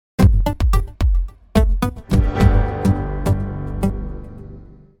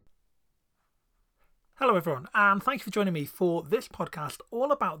Hello everyone, and thank you for joining me for this podcast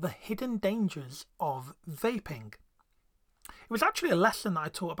all about the hidden dangers of vaping. It was actually a lesson that I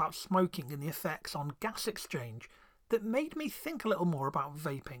taught about smoking and the effects on gas exchange that made me think a little more about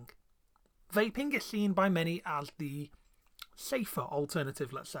vaping. Vaping is seen by many as the safer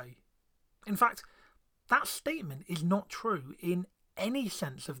alternative, let's say. In fact, that statement is not true in any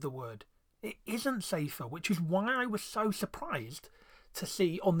sense of the word. It isn't safer, which is why I was so surprised to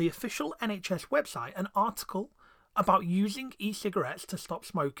see on the official NHS website an article about using e-cigarettes to stop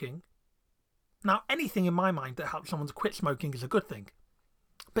smoking. Now, anything in my mind that helps someone to quit smoking is a good thing.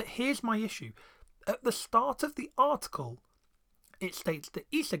 But here's my issue. At the start of the article, it states that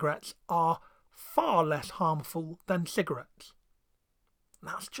e-cigarettes are far less harmful than cigarettes.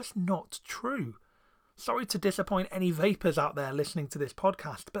 That's just not true. Sorry to disappoint any vapers out there listening to this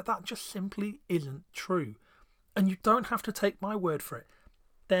podcast, but that just simply isn't true. And you don't have to take my word for it.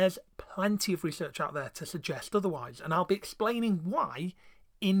 There's plenty of research out there to suggest otherwise, and I'll be explaining why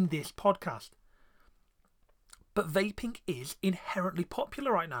in this podcast. But vaping is inherently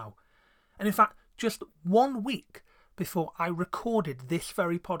popular right now. And in fact, just 1 week before I recorded this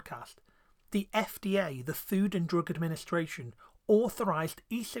very podcast, the FDA, the Food and Drug Administration, authorised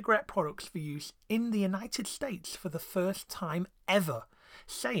e-cigarette products for use in the United States for the first time ever,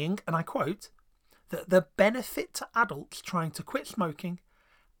 saying, and I quote, that the benefit to adults trying to quit smoking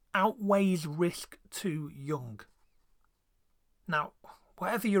outweighs risk to young. Now,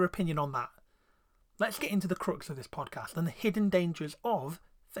 whatever your opinion on that, let's get into the crux of this podcast and the hidden dangers of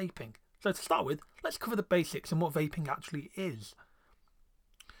vaping. So to start with, let's cover the basics and what vaping actually is.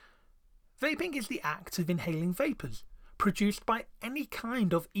 Vaping is the act of inhaling vapours produced by any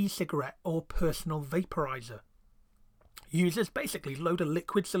kind of e-cigarette or personal vaporizer. Users basically load a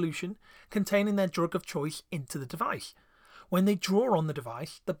liquid solution containing their drug of choice into the device. When they draw on the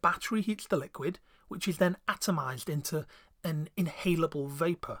device, the battery heats the liquid, which is then atomized into an inhalable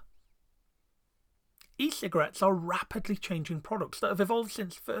vapour. E-cigarettes are rapidly changing products that have evolved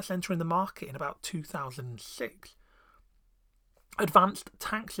since first entering the market in about 2006. Advanced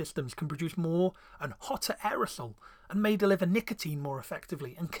tank systems can produce more and hotter aerosol and may deliver nicotine more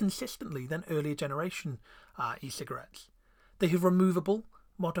effectively and consistently than earlier generation e-cigarettes. They have removable,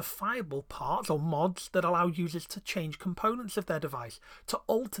 modifiable parts or mods that allow users to change components of their device to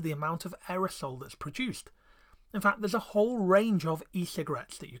alter the amount of aerosol that's produced. In fact, there's a whole range of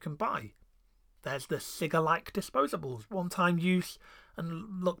e-cigarettes that you can buy. There's the cigar-like disposables, one-time use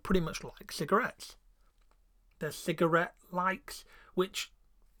and look pretty much like cigarettes. There's cigarette-likes, which,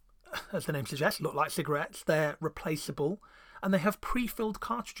 as the name suggests, look like cigarettes. They're replaceable, and they have pre-filled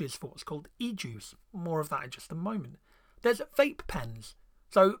cartridges for what's called e-juice. More of that in just a moment. There's vape pens,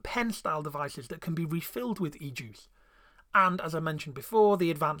 so pen-style devices that can be refilled with e-juice. And as I mentioned before, the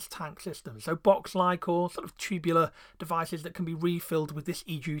advanced tank systems, so box-like or sort of tubular devices that can be refilled with this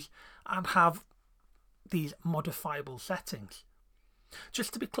e-juice and have these modifiable settings.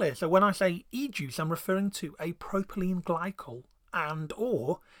 Just to be clear, so when I say e-juice, I'm referring to a propylene glycol and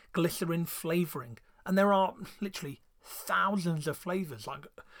or glycerin flavouring. And there are literally thousands of flavours like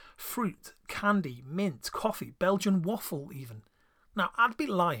fruit, candy, mint, coffee, Belgian waffle even. Now, I'd be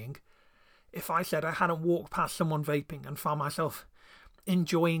lying if I said I hadn't walked past someone vaping and found myself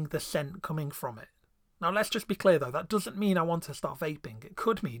enjoying the scent coming from it. Now, let's just be clear though, that doesn't mean I want to start vaping. It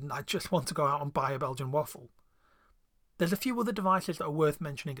could mean I just want to go out and buy a Belgian waffle. There's a few other devices that are worth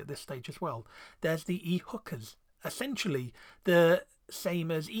mentioning at this stage as well. There's the e-hookahs, essentially the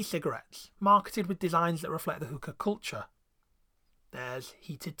same as e-cigarettes, marketed with designs that reflect the hookah culture. There's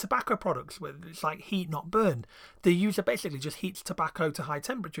heated tobacco products, where it's like heat not burn. The user basically just heats tobacco to high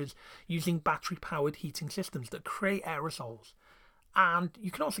temperatures using battery-powered heating systems that create aerosols. And you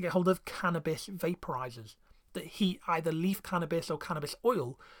can also get hold of cannabis vaporizers that heat either leaf cannabis or cannabis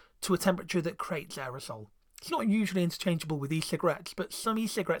oil to a temperature that creates aerosol. It's not usually interchangeable with e-cigarettes, but some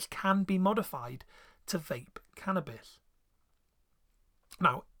e-cigarettes can be modified to vape cannabis.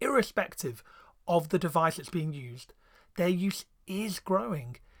 Now, irrespective of the device that's being used, their use is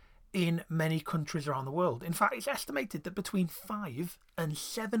growing in many countries around the world. In fact, it's estimated that between 5 and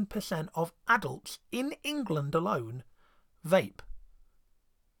 7% of adults in England alone vape.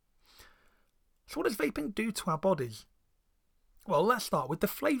 So what does vaping do to our bodies? Well, let's start with the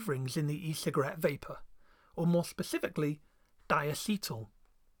flavourings in the e-cigarette vapour, or more specifically, diacetyl.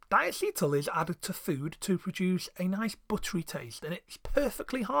 Diacetyl is added to food to produce a nice buttery taste, and it's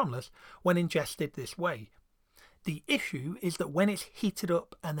perfectly harmless when ingested this way. The issue is that when it's heated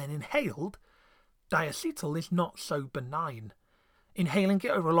up and then inhaled, diacetyl is not so benign. Inhaling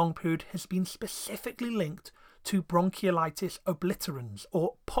it over a long period has been specifically linked to bronchiolitis obliterans,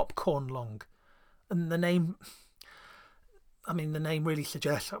 or popcorn lung. And the name really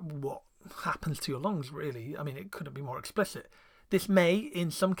suggests what happens to your lungs, really. I mean, it couldn't be more explicit. This may, in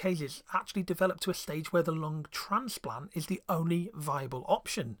some cases, actually develop to a stage where the lung transplant is the only viable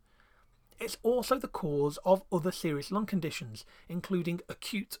option. It's also the cause of other serious lung conditions, including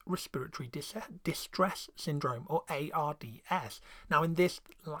acute respiratory distress syndrome, or ARDS. Now, in this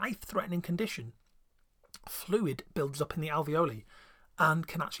life-threatening condition, fluid builds up in the alveoli and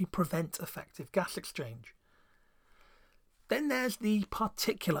can actually prevent effective gas exchange. Then there's the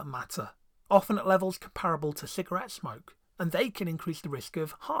particulate matter, often at levels comparable to cigarette smoke, and they can increase the risk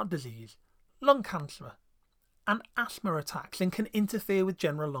of heart disease, lung cancer, and asthma attacks, and can interfere with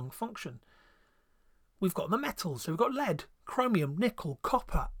general lung function. We've got the metals, so we've got lead, chromium, nickel,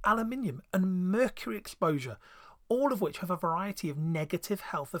 copper, aluminium, and mercury exposure, all of which have a variety of negative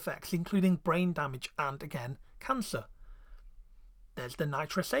health effects, including brain damage and, again, cancer. There's the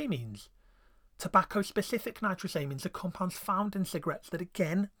nitrosamines. Tobacco-specific nitrosamines are compounds found in cigarettes that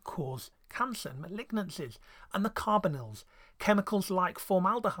again cause cancer and malignancies, and the carbonyls, chemicals like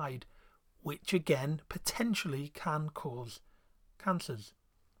formaldehyde, which again potentially can cause cancers.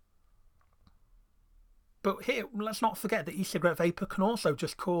 But here, let's not forget that e-cigarette vapor can also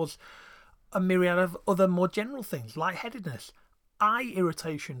just cause a myriad of other more general things, lightheadedness, eye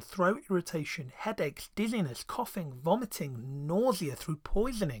irritation, throat irritation, headaches, dizziness, coughing, vomiting, nausea through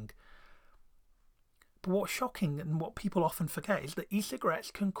poisoning. But what's shocking and what people often forget is that e-cigarettes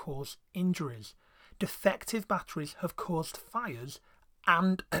can cause injuries. Defective batteries have caused fires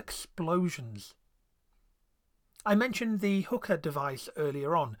and explosions. I mentioned the hookah device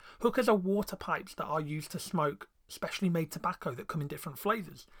earlier on. Hookahs are water pipes that are used to smoke specially made tobacco that come in different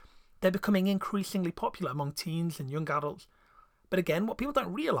flavours. They're becoming increasingly popular among teens and young adults. But again, what people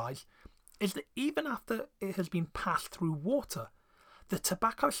don't realise is that even after it has been passed through water, the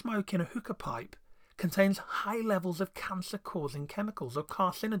tobacco smoke in a hookah pipe contains high levels of cancer-causing chemicals or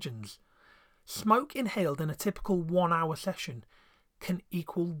carcinogens. Smoke inhaled in a typical 1-hour session can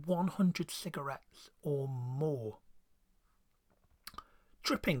equal 100 cigarettes or more.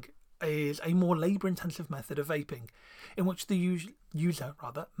 Dripping is a more labour-intensive method of vaping, in which the user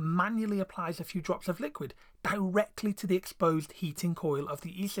manually applies a few drops of liquid directly to the exposed heating coil of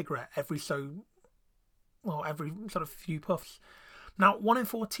the e-cigarette every sort of few puffs. Now, 1 in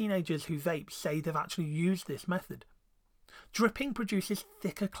 4 teenagers who vape say they've actually used this method. Dripping produces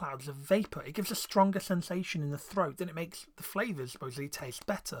thicker clouds of vapour. It gives a stronger sensation in the throat and it makes the flavours supposedly taste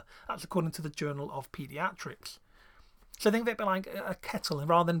better. That's according to the Journal of Paediatrics. So think of it like a kettle, and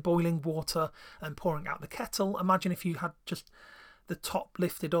rather than boiling water and pouring out the kettle, imagine if you had just the top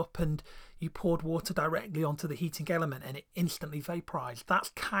lifted up and you poured water directly onto the heating element and it instantly vaporised. That's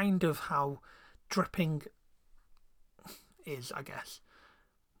kind of how dripping is, I guess.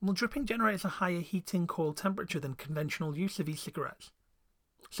 Well, dripping generates a higher heating coil temperature than conventional use of e-cigarettes.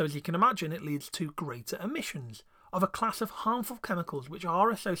 So as you can imagine, it leads to greater emissions of a class of harmful chemicals which are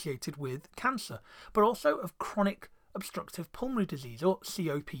associated with cancer, but also of chronic obstructive pulmonary disease, or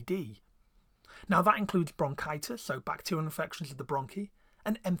COPD. Now that includes bronchitis, so bacterial infections of the bronchi,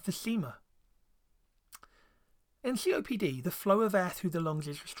 and emphysema. In COPD, the flow of air through the lungs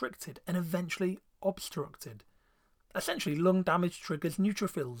is restricted and eventually obstructed. Essentially, lung damage triggers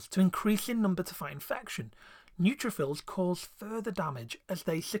neutrophils to increase in number to fight infection. Neutrophils cause further damage as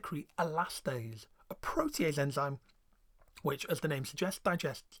they secrete elastase, a protease enzyme which, as the name suggests,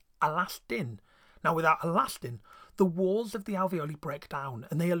 digests elastin. Now, without elastin, the walls of the alveoli break down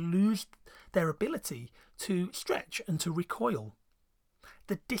and they lose their ability to stretch and to recoil.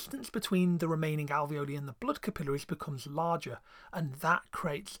 The distance between the remaining alveoli and the blood capillaries becomes larger, and that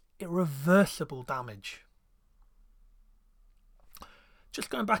creates irreversible damage. Just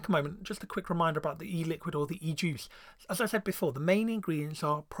going back a moment, just a quick reminder about the e-liquid or the e-juice. As I said before, the main ingredients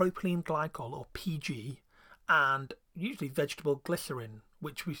are propylene glycol, or PG, and usually vegetable glycerin,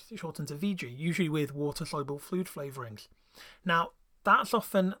 which we shorten to VG, usually with water-soluble fluid flavourings. Now, that's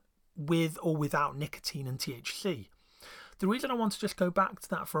often with or without nicotine and THC. The reason I want to just go back to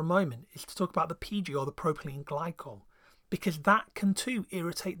that for a moment is to talk about the PG, or the propylene glycol, because that can too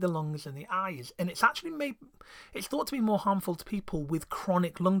irritate the lungs and the eyes, and it's thought to be more harmful to people with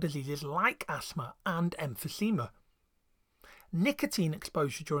chronic lung diseases like asthma and emphysema. Nicotine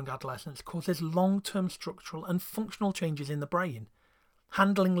exposure during adolescence causes long-term structural and functional changes in the brain.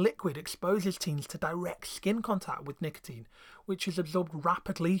 Handling liquid exposes teens to direct skin contact with nicotine, which is absorbed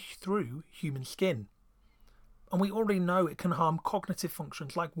rapidly through human skin. And we already know it can harm cognitive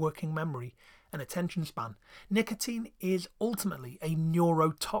functions like working memory and attention span. Nicotine is ultimately a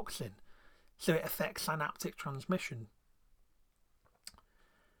neurotoxin, so it affects synaptic transmission.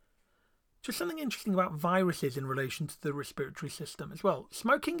 Just something interesting about viruses in relation to the respiratory system as well.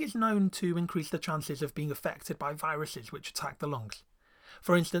 Smoking is known to increase the chances of being affected by viruses which attack the lungs.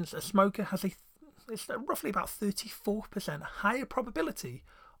 For instance, a smoker has it's roughly about 34% higher probability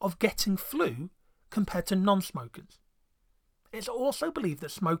of getting flu compared to non-smokers. It's also believed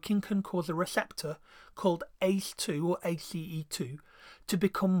that smoking can cause a receptor called ACE2 or ACE2 to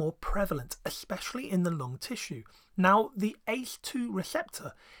become more prevalent, especially in the lung tissue. Now, the ACE2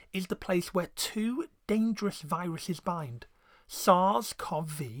 receptor is the place where two dangerous viruses bind,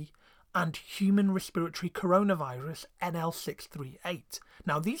 SARS-CoV and human respiratory coronavirus NL638.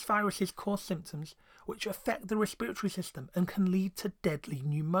 Now, these viruses cause symptoms which affect the respiratory system and can lead to deadly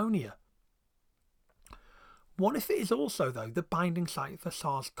pneumonia. What if it is also, though, the binding site for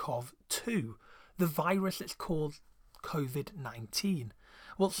SARS-CoV-2, the virus that's called COVID-19?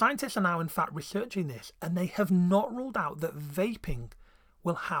 Well, scientists are now in fact researching this, and they have not ruled out that vaping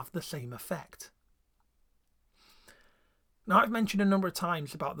will have the same effect. Now, I've mentioned a number of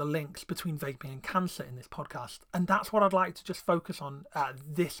times about the links between vaping and cancer in this podcast, and that's what I'd like to just focus on at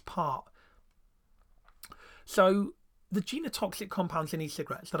this part. So, the genotoxic compounds in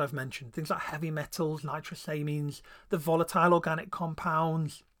e-cigarettes that I've mentioned, things like heavy metals, nitrosamines, the volatile organic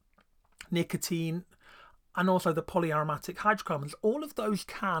compounds, nicotine, and also the polyaromatic hydrocarbons, all of those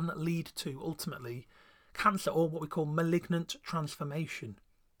can lead to, ultimately, cancer, or what we call malignant transformation.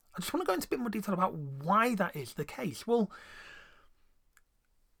 I just want to go into a bit more detail about why that is the case. Well,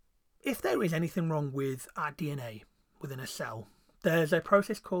 if there is anything wrong with our DNA within a cell, there's a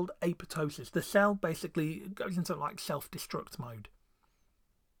process called apoptosis. The cell basically goes into like self-destruct mode.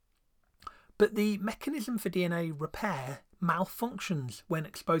 But the mechanism for DNA repair malfunctions when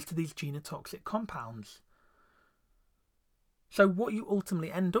exposed to these genotoxic compounds. So what you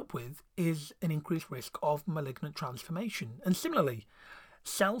ultimately end up with is an increased risk of malignant transformation. And similarly,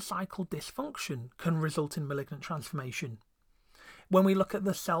 cell cycle dysfunction can result in malignant transformation. When we look at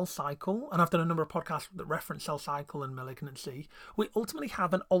the cell cycle, and I've done a number of podcasts that reference cell cycle and malignancy, we ultimately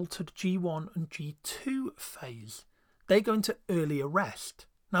have an altered G1 and G2 phase. They go into early arrest.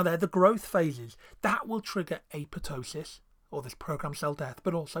 Now they're the growth phases. That will trigger apoptosis, or this programmed cell death,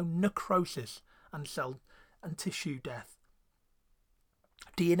 but also necrosis and cell and tissue death.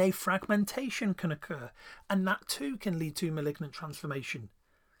 DNA fragmentation can occur, and that too can lead to malignant transformation.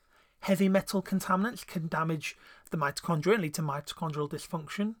 Heavy metal contaminants can damage the mitochondria and lead to mitochondrial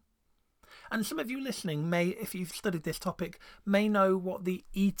dysfunction. And some of you listening may, if you've studied this topic, may know what the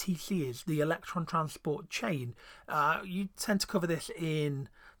ETC is, the electron transport chain. You tend to cover this in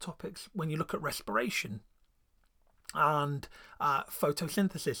topics when you look at respiration and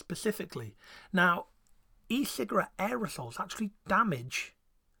photosynthesis specifically. Now, e-cigarette aerosols actually damage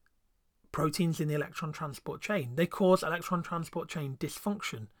proteins in the electron transport chain. They cause electron transport chain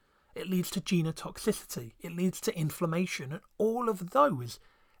dysfunction. It leads to genotoxicity. It leads to inflammation, and all of those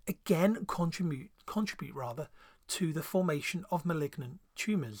again contribute to the formation of malignant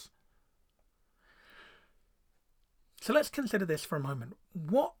tumours. So let's consider this for a moment.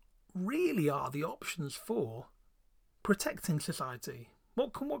 What really are the options for protecting society?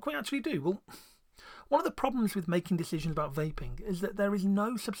 What can we actually do? Well, one of the problems with making decisions about vaping is that there is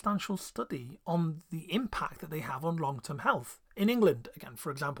no substantial study on the impact that they have on long-term health. In England, again,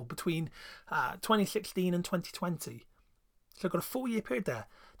 for example, between 2016 and 2020, so I've got a 4-year period there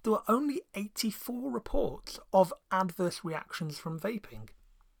were only 84 reports of adverse reactions from vaping.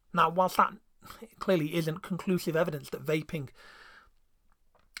 Now, whilst that clearly isn't conclusive evidence that vaping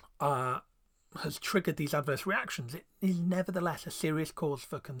has triggered these adverse reactions, it is nevertheless a serious cause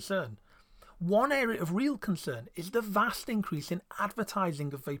for concern. One area of real concern is the vast increase in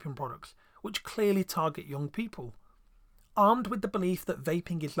advertising of vaping products, which clearly target young people. Armed with the belief that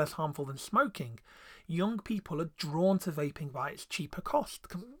vaping is less harmful than smoking, young people are drawn to vaping by its cheaper cost,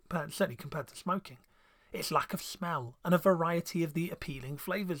 certainly compared to smoking, its lack of smell, and a variety of the appealing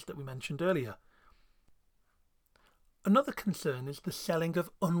flavours that we mentioned earlier. Another concern is the selling of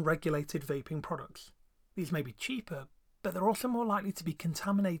unregulated vaping products. These may be cheaper, but they're also more likely to be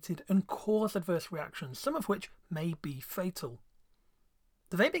contaminated and cause adverse reactions, some of which may be fatal.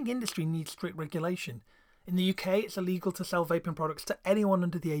 The vaping industry needs strict regulation. In the UK, it's illegal to sell vaping products to anyone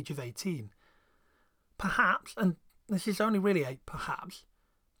under the age of 18. Perhaps, and this is only really a perhaps,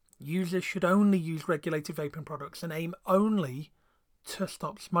 users should only use regulated vaping products and aim only to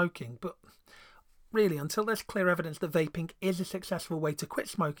stop smoking. But really, until there's clear evidence that vaping is a successful way to quit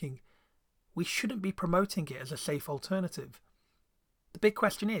smoking, we shouldn't be promoting it as a safe alternative. The big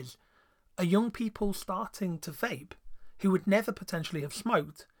question is, are young people starting to vape who would never potentially have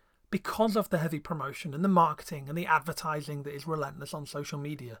smoked because of the heavy promotion and the marketing and the advertising that is relentless on social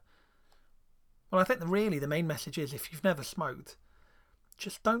media? Well, I think that really the main message is, if you've never smoked,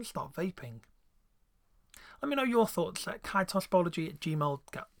 just don't start vaping. Let me know your thoughts at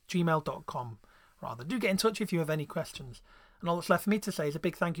kaitossbiology@gmail.com. Do get in touch if you have any questions. And all that's left for me to say is a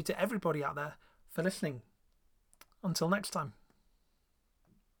big thank you to everybody out there for listening. Until next time.